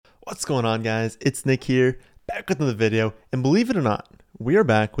What's going on, guys? It's Nick here, back with another video, and believe it or not, we are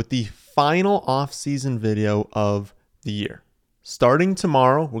back with the final off-season video of the year. Starting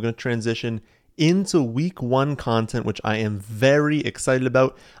tomorrow, we're going to transition into week one content, which I am very excited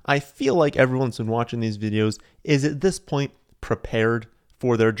about. I feel like everyone's been watching these videos is at this point prepared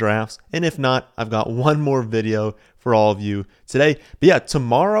for their drafts, and if not, I've got one more video for all of you today. But yeah,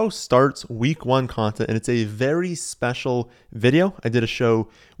 tomorrow starts week one content, and it's a very special video. I did a show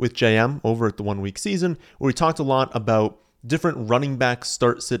with JM over at the 1 week season where we talked a lot about different running back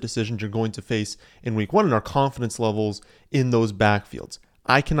start sit decisions you're going to face in week one and our confidence levels in those backfields.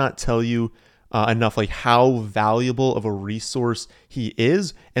 I cannot tell you enough like how valuable of a resource he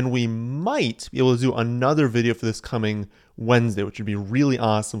is, and we might be able to do another video for this coming Wednesday, which would be really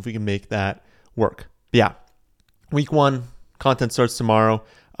awesome if we can make that work. But yeah, week one content starts tomorrow.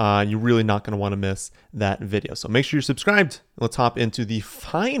 You're really not going to want to miss that video, so make sure you're subscribed. Let's hop into the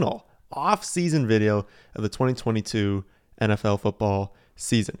final off-season video of the 2022 NFL football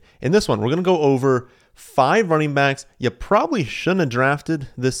season. In this one, we're going to go over 5 running backs you probably shouldn't have drafted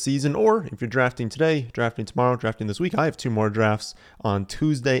this season, or if you're drafting today, drafting tomorrow, drafting this week. I have 2 more drafts on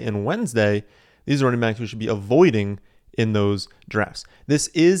Tuesday and Wednesday. These are running backs we should be avoiding in those drafts. This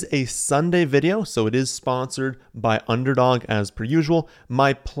is a Sunday video, so it is sponsored by Underdog as per usual.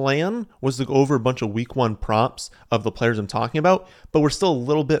 My plan was to go over a bunch of week one props of the players I'm talking about, but we're still a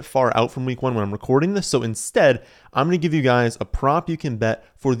little bit far out from week one when I'm recording this. So instead, I'm going to give you guys a prop you can bet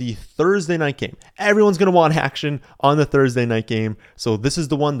for the Thursday night game. Everyone's going to want action on the Thursday night game. So this is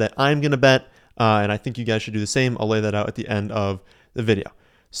the one that I'm going to bet, and I think you guys should do the same. I'll lay that out at the end of the video.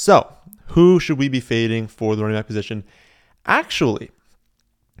 So who should we be fading for the running back position? Actually,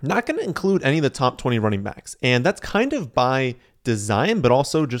 not going to include any of the top 20 running backs. And that's kind of by design, but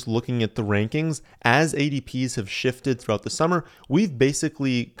also just looking at the rankings. As ADPs have shifted throughout the summer, we've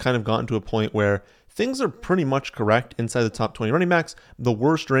basically kind of gotten to a point where things are pretty much correct inside the top 20 running backs. The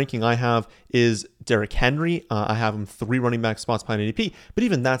worst ranking I have is Derrick Henry. I have him 3 running back spots behind ADP, but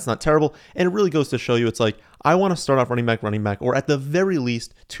even that's not terrible. And it really goes to show you it's like, I want to start off running back, or at the very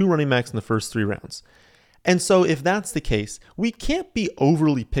least, 2 running backs in the first 3 rounds. And so if that's the case, we can't be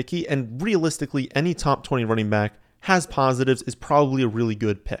overly picky, and realistically, any top 20 running back has positives, is probably a really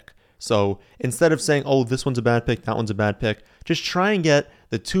good pick. So instead of saying, oh, this one's a bad pick, that one's a bad pick, just try and get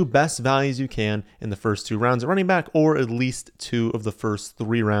the 2 best values you can in the first 2 rounds at running back, or at least 2 of the first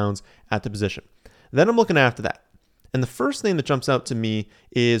 3 rounds at the position. Then I'm looking after that. And the first thing that jumps out to me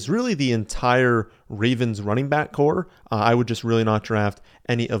is really the entire Ravens running back core. I would just really not draft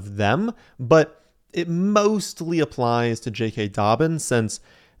any of them, but it mostly applies to J.K. Dobbins, since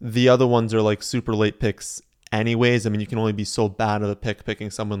the other ones are like super late picks anyways. I mean, you can only be so bad of a pick picking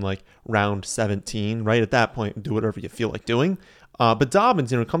someone like round 17, right? At that point, do whatever you feel like doing. But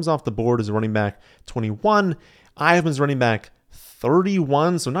Dobbins, comes off the board as a running back 21. I have him as running back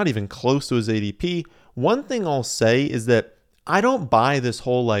 31, so not even close to his ADP. One thing I'll say is that I don't buy this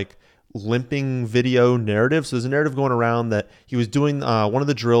whole like limping video narrative. So there's a narrative going around that he was doing one of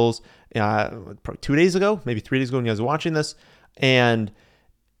the drills probably 2 days ago, maybe 3 days ago when you guys were watching this, and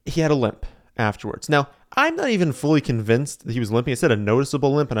he had a limp afterwards. Now, I'm not even fully convinced that he was limping. I said a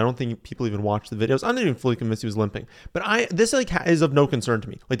noticeable limp, and I don't think people even watch the videos. I'm not even fully convinced he was limping. But this is of no concern to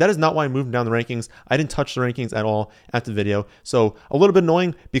me. Like, that is not why I moved down the rankings. I didn't touch the rankings at all at the video. So a little bit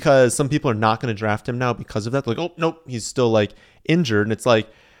annoying because some people are not going to draft him now because of that. Like, oh, nope, he's still like injured. And it's like,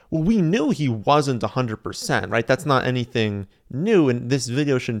 well, we knew he wasn't 100%, right? That's not anything new, and this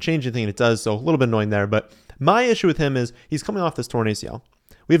video shouldn't change anything, and it does, so a little bit annoying there. But my issue with him is he's coming off this torn ACL.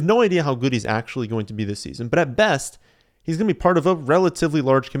 We have no idea how good he's actually going to be this season, but at best, he's going to be part of a relatively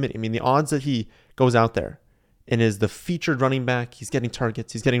large committee. I mean, the odds that he goes out there and is the featured running back, he's getting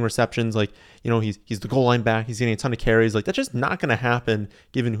targets, he's getting receptions, like, he's the goal line back, he's getting a ton of carries, like, that's just not going to happen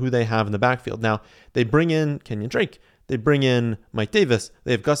given who they have in the backfield. Now, they bring in Kenyon Drake, they bring in Mike Davis,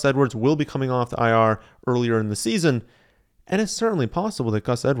 they have Gus Edwards, will be coming off the IR earlier in the season. And it's certainly possible that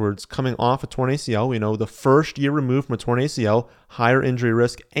Gus Edwards, coming off a torn ACL, the first year removed from a torn ACL, higher injury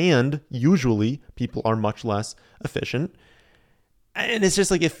risk, and usually people are much less efficient. And it's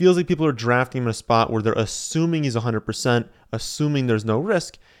just like, it feels like people are drafting him in a spot where they're assuming he's 100%, assuming there's no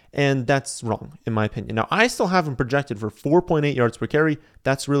risk. And that's wrong, in my opinion. Now, I still have him projected for 4.8 yards per carry.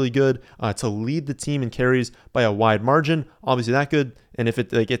 That's really good to lead the team in carries by a wide margin. Obviously, that good. And if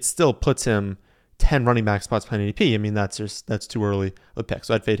it still puts him 10 running back spots behind ADP, I mean, that's too early a pick.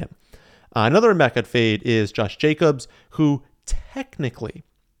 So I'd fade him. Another running back I'd fade is Josh Jacobs, who technically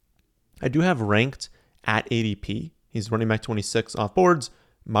I do have ranked at ADP. He's running back 26 off boards,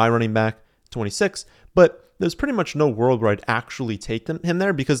 my running back 26. But there's pretty much no world where I'd actually take him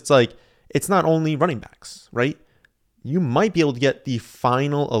there, because it's not only running backs, right? You might be able to get the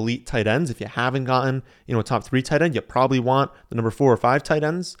final elite tight ends. If you haven't gotten, a top 3 tight end, you probably want the number 4 or 5 tight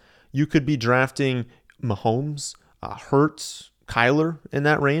ends. You could be drafting Mahomes, Hurts, Kyler in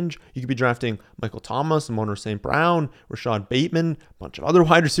that range. You could be drafting Michael Thomas, Amon St. Brown, Rashad Bateman, a bunch of other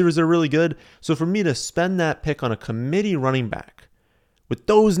wide receivers that are really good. So for me to spend that pick on a committee running back with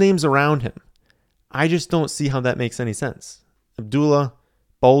those names around him, I just don't see how that makes any sense. Abdullah,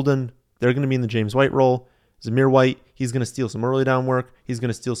 Bolden, they're going to be in the James White role. Zamir White, he's going to steal some early down work. He's going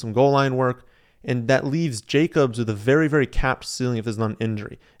to steal some goal line work. And that leaves Jacobs with a very, very capped ceiling if there's not an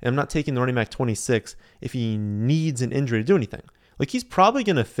injury. And I'm not taking the running back 26 if he needs an injury to do anything. He's probably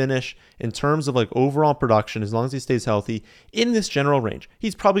going to finish in terms of overall production, as long as he stays healthy, in this general range.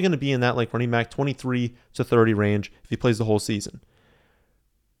 He's probably going to be in that running back 23 to 30 range if he plays the whole season.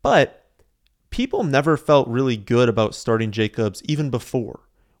 But people never felt really good about starting Jacobs even before,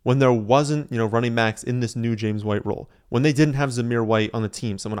 when there wasn't, running backs in this new James White role, when they didn't have Zamir White on the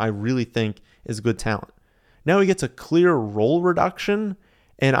team, someone I really think is good talent. Now he gets a clear role reduction,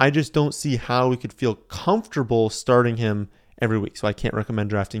 and I just don't see how we could feel comfortable starting him every week. So I can't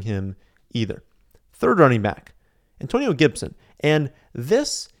recommend drafting him either. Third running back, Antonio Gibson. And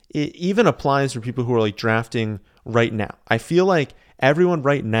this, it even applies for people who are drafting right now. I feel like everyone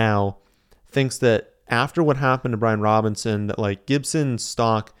right now thinks that after what happened to Brian Robinson, that Gibson's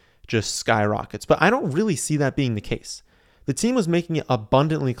stock just skyrockets. But I don't really see that being the case. The team was making it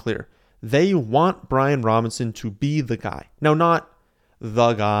abundantly clear. They want Brian Robinson to be the guy. Now, not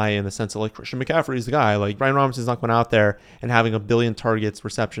the guy in the sense of Christian McCaffrey is the guy. Brian Robinson's not going out there and having a billion targets,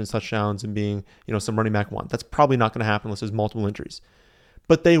 receptions, touchdowns, and being, some running back 1. That's probably not going to happen unless there's multiple injuries.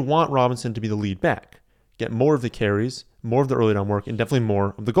 But they want Robinson to be the lead back, get more of the carries, more of the early down work, and definitely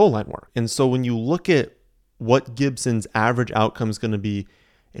more of the goal line work. And so when you look at what Gibson's average outcome is going to be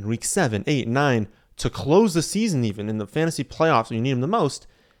in week 7, 8, 9, to close the season even in the fantasy playoffs when you need him the most,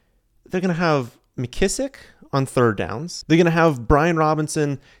 they're going to have McKissick on third downs. They're going to have Brian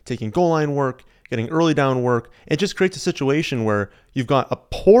Robinson taking goal line work, getting early down work. It just creates a situation where you've got a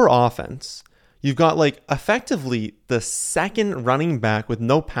poor offense. You've got effectively the second running back with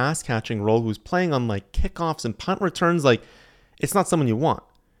no pass catching role who's playing on kickoffs and punt returns. It's not someone you want.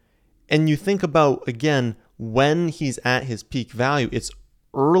 And you think about, again, when he's at his peak value, it's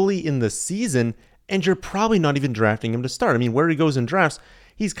early in the season, and you're probably not even drafting him to start. I mean, where he goes in drafts,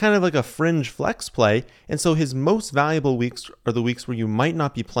 he's kind of like a fringe flex play. And so his most valuable weeks are the weeks where you might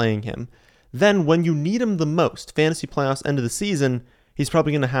not be playing him. Then when you need him the most, fantasy playoffs, end of the season, he's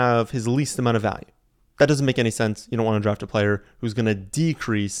probably going to have his least amount of value. That doesn't make any sense. You don't want to draft a player who's going to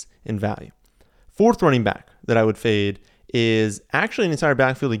decrease in value. Fourth running back that I would fade is actually an entire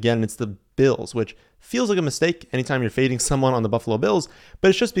backfield again. It's the Bills, which feels like a mistake anytime you're fading someone on the Buffalo Bills, but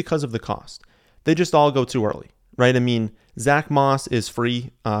it's just because of the cost. They just all go too early, right? I mean, Zach Moss is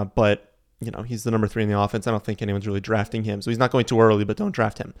free, but he's the number 3 in the offense. I don't think anyone's really drafting him, so he's not going too early, but don't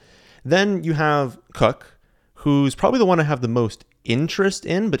draft him. Then you have Cook, who's probably the one I have the most interest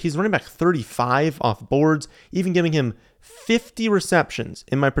in, but he's running back 35 off boards, even giving him 50 receptions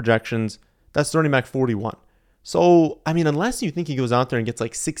in my projections. That's running back 41. So, I mean, unless you think he goes out there and gets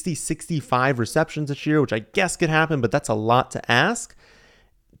 60, 65 receptions this year, which I guess could happen, but that's a lot to ask,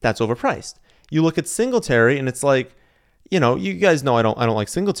 that's overpriced. You look at Singletary, and it's you guys know I don't like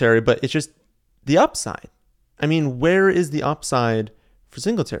Singletary, but it's just the upside. I mean, where is the upside for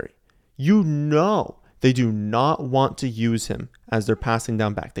Singletary? They do not want to use him as their passing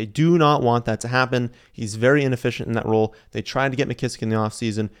down back. They do not want that to happen. He's very inefficient in that role. They tried to get McKissick in the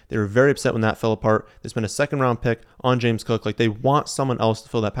offseason. They were very upset when that fell apart. They spent a second-round pick on James Cook. They want someone else to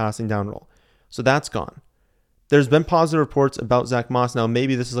fill that passing down role. So that's gone. There's been positive reports about Zach Moss. Now,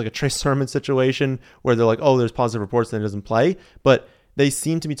 maybe this is a Trey Sermon situation where they're oh, there's positive reports and he doesn't play. But they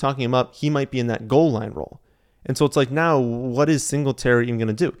seem to be talking him up. He might be in that goal line role. And so it's now, what is Singletary even going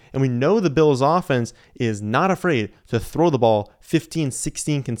to do? And we know the Bills' offense is not afraid to throw the ball 15,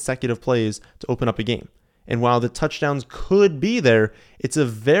 16 consecutive plays to open up a game. And while the touchdowns could be there, it's a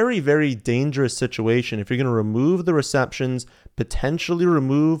very, very dangerous situation if you're going to remove the receptions, potentially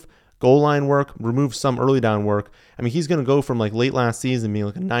remove goal line work, remove some early down work. I mean, he's going to go from late last season being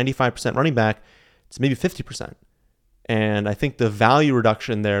a 95% running back to maybe 50%. And I think the value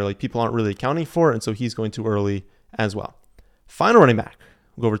reduction there, people aren't really accounting for it, and so he's going too early as well. Final running back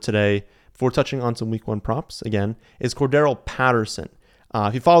we'll go over today, before touching on some week 1 props, again, is Cordero Patterson.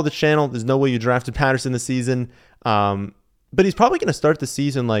 If you follow the channel, there's no way you drafted Patterson this season, but he's probably going to start the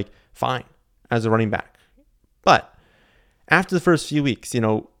season fine as a running back. But after the first few weeks,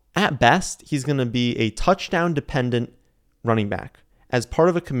 At best, he's going to be a touchdown-dependent running back as part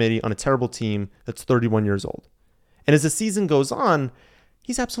of a committee on a terrible team that's 31 years old. And as the season goes on,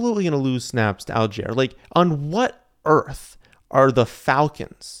 he's absolutely going to lose snaps to Algier. Like, on what earth are the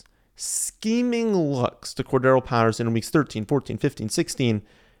Falcons scheming looks to Cordero Patterson in weeks 13, 14, 15, 16?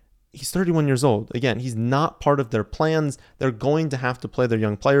 He's 31 years old. Again, he's not part of their plans. They're going to have to play their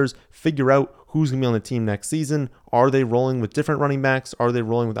young players, figure out who's going to be on the team next season. Are they rolling with different running backs? Are they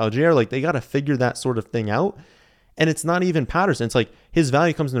rolling with Algier? Like, they got to figure that sort of thing out. And it's not even Patterson. It's like his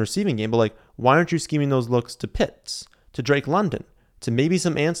value comes in the receiving game, but like, why aren't you scheming those looks to Pitts, to Drake London, to maybe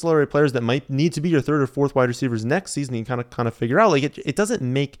some ancillary players that might need to be your third or fourth wide receivers next season? You kind of figure out, like, it doesn't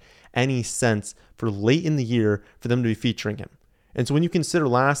make any sense for late in the year for them to be featuring him. And so when you consider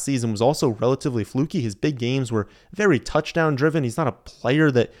last season was also relatively fluky, his big games were very touchdown driven. He's not a player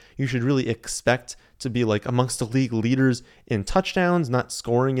that you should really expect to be like amongst the league leaders in touchdowns, not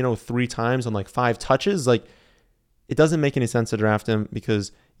scoring, 3 times on like 5 touches. Like, it doesn't make any sense to draft him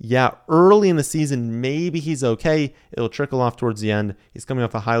because, yeah, early in the season, maybe he's okay. It'll trickle off towards the end. He's coming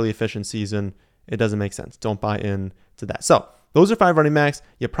off a highly efficient season. It doesn't make sense. Don't buy in to that. So those are 5 running backs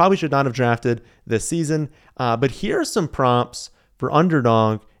you probably should not have drafted this season. But here are some prompts for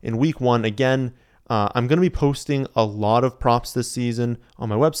Underdog in week 1. Again, I'm going to be posting a lot of props this season on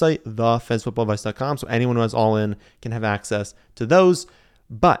my website, thefantasyfootballadvice.com, so anyone who has all in can have access to those.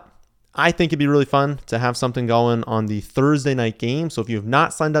 But I think it'd be really fun to have something going on the Thursday night game. So if you have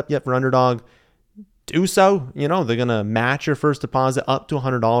not signed up yet for Underdog, do so. They're going to match your first deposit up to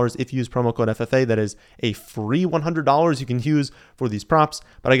 $100 if you use promo code FFA. That is a free $100 you can use for these props.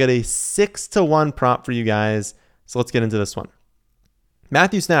 But I got a 6-1 prop for you guys. So let's get into this one.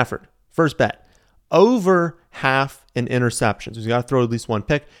 Matthew Stafford, first bet, over half in interceptions. He's got to throw at least one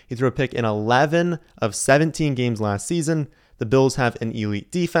pick. He threw a pick in 11 of 17 games last season. The Bills have an elite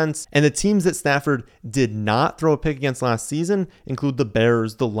defense, and the teams that Stafford did not throw a pick against last season include the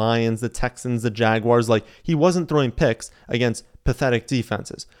Bears, the Lions, the Texans, the Jaguars. Like, he wasn't throwing picks against pathetic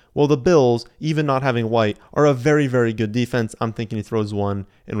defenses. Well, the Bills, even not having White, are a very, very good defense. I'm thinking he throws one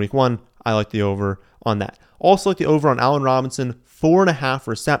in week 1. I like the over on that. Also like the over on Allen Robinson, 4.5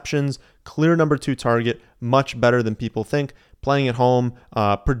 receptions, clear number 2 target, much better than people think. Playing at home,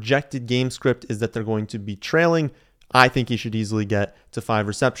 projected game script is that they're going to be trailing. I think he should easily get to 5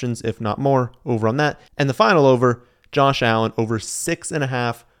 receptions, if not more, over on that. And the final over, Josh Allen, over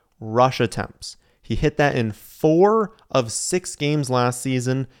 6.5 rush attempts. He hit that in 4 of 6 games last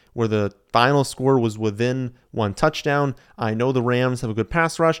season where the final score was within 1 touchdown. I know the Rams have a good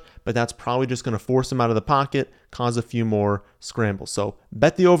pass rush, but that's probably just going to force him out of the pocket, cause a few more scrambles. So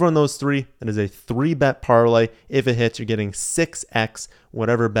bet the over on those 3. That is a 3-bet parlay. If it hits, you're getting 6x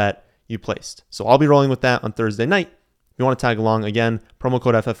whatever bet you placed. So I'll be rolling with that on Thursday night. If you want to tag along, again, promo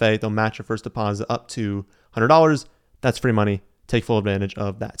code FFA, they'll match your first deposit up to $100. That's free money. Take full advantage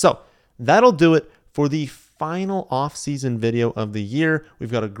of that. So that'll do it for the final off-season video of the year.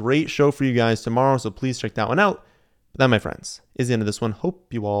 We've got a great show for you guys tomorrow, so please check that one out. But that, my friends, is the end of this one.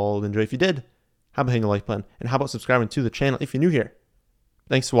 Hope you all enjoy. If you did, how about hitting the like button? And how about subscribing to the channel if you're new here?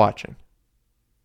 Thanks for watching.